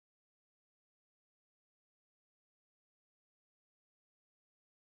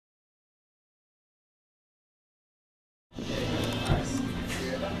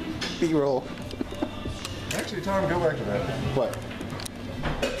B-roll. Actually, Tom, go back to that. What?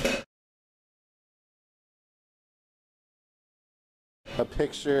 A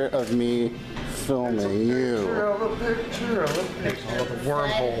picture of me filming you. A picture. Oh, the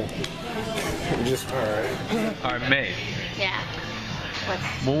wormhole. Just, all right, Maeve. Yeah.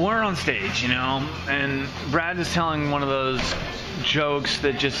 Well, we're on stage, you know, and Brad is telling one of those jokes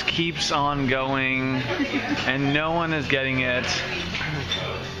that just keeps on going, and no one is getting it.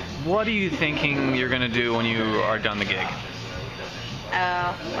 What are you thinking you're going to do when you are done the gig?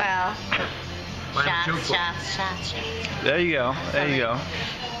 Oh, well. Shots. There you go. There you go.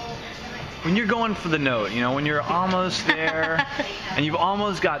 When you're going for the note, you know, when you're almost there and you've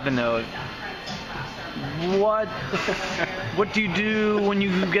almost got the note, what do you do when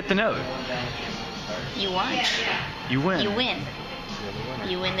you get the note? You won. You win. You win.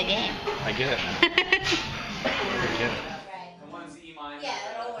 You win the game. I get it. I get it. Right. And one's E minor. Yeah,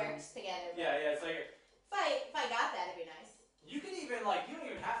 it all works together. Yeah, it's like If I got that, it'd be nice. you can even like you don't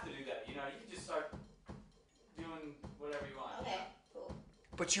even have to do that. You know, you can just start doing whatever you want. Okay, cool.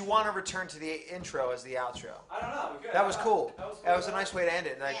 But you want to return to the intro as the outro. I don't know. We could. That was cool. That was cool. That was a nice way to end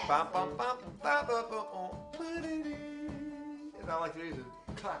it. Like Yeah. bum bum bum bum bum bum. And I like the music.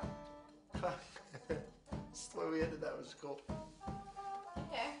 Clap, clap. That's the way we ended. That was cool.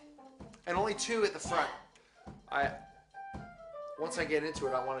 Okay. And only 2 at the front. Once I get into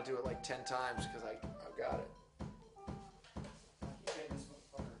it, I want to do it like 10 times because I've got it. Getting this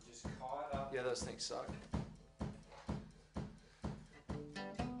motherfucker just caught up. Yeah, those things suck.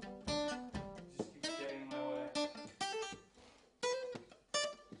 Just keeps getting in my way.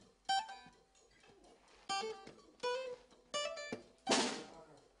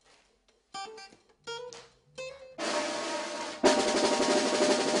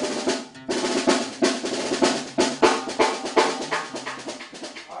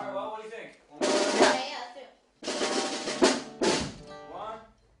 Alright, well, what do you think? Okay, yeah, let's do it. 1,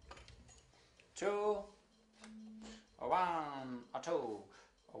 2. A 1, a 2,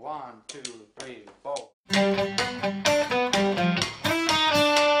 a 1, 2, 3, 4.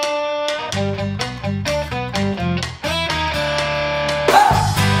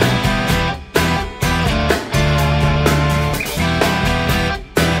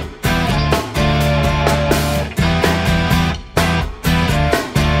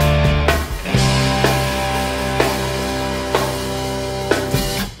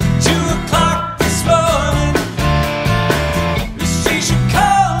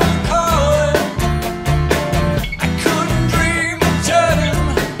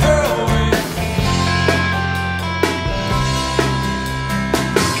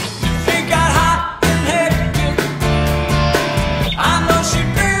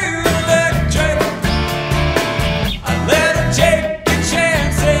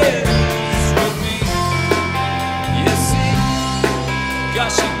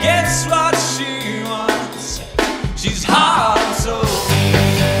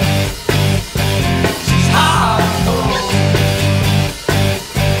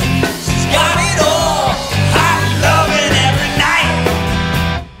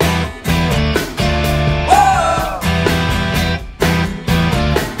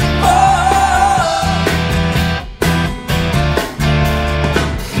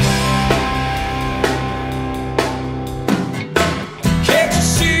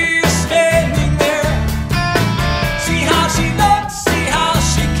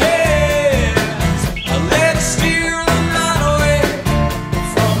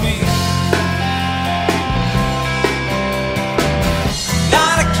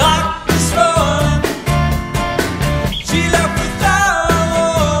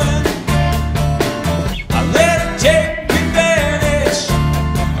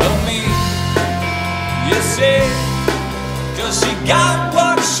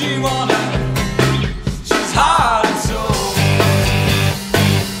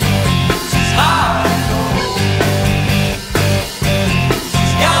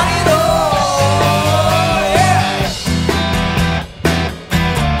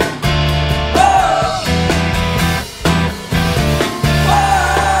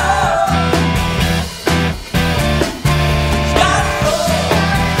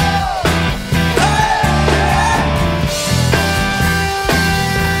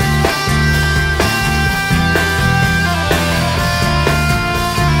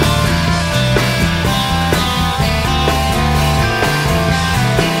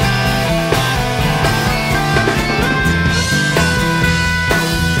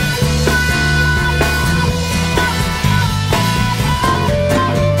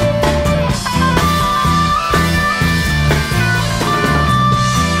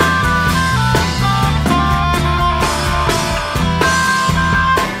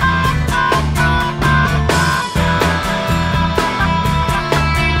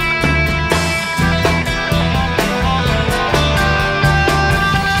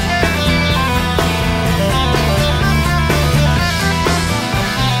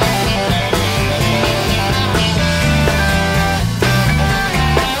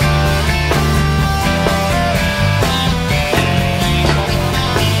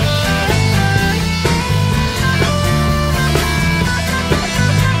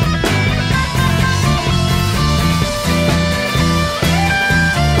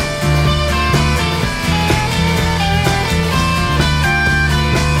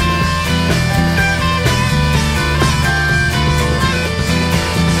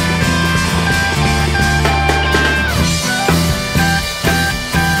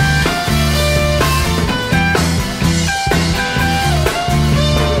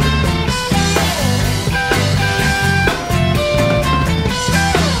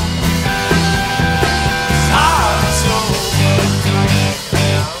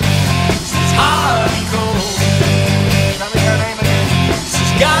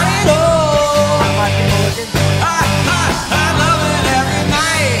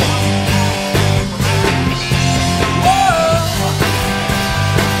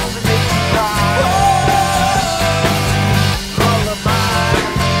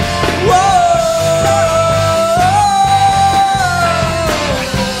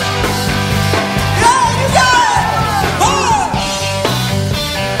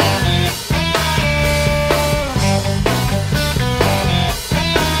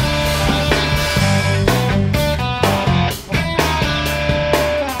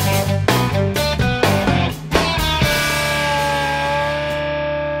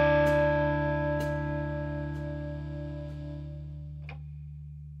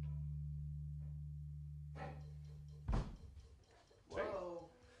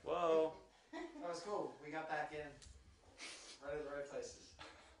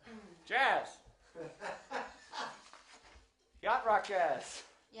 Jazz. Yacht rock jazz.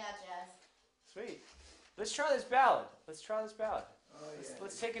 Yeah, Jazz. Sweet. Let's try this ballad. Let's try this ballad. Oh, yeah.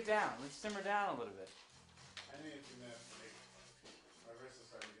 Let's take it down. Let's simmer down a little bit. I need to know.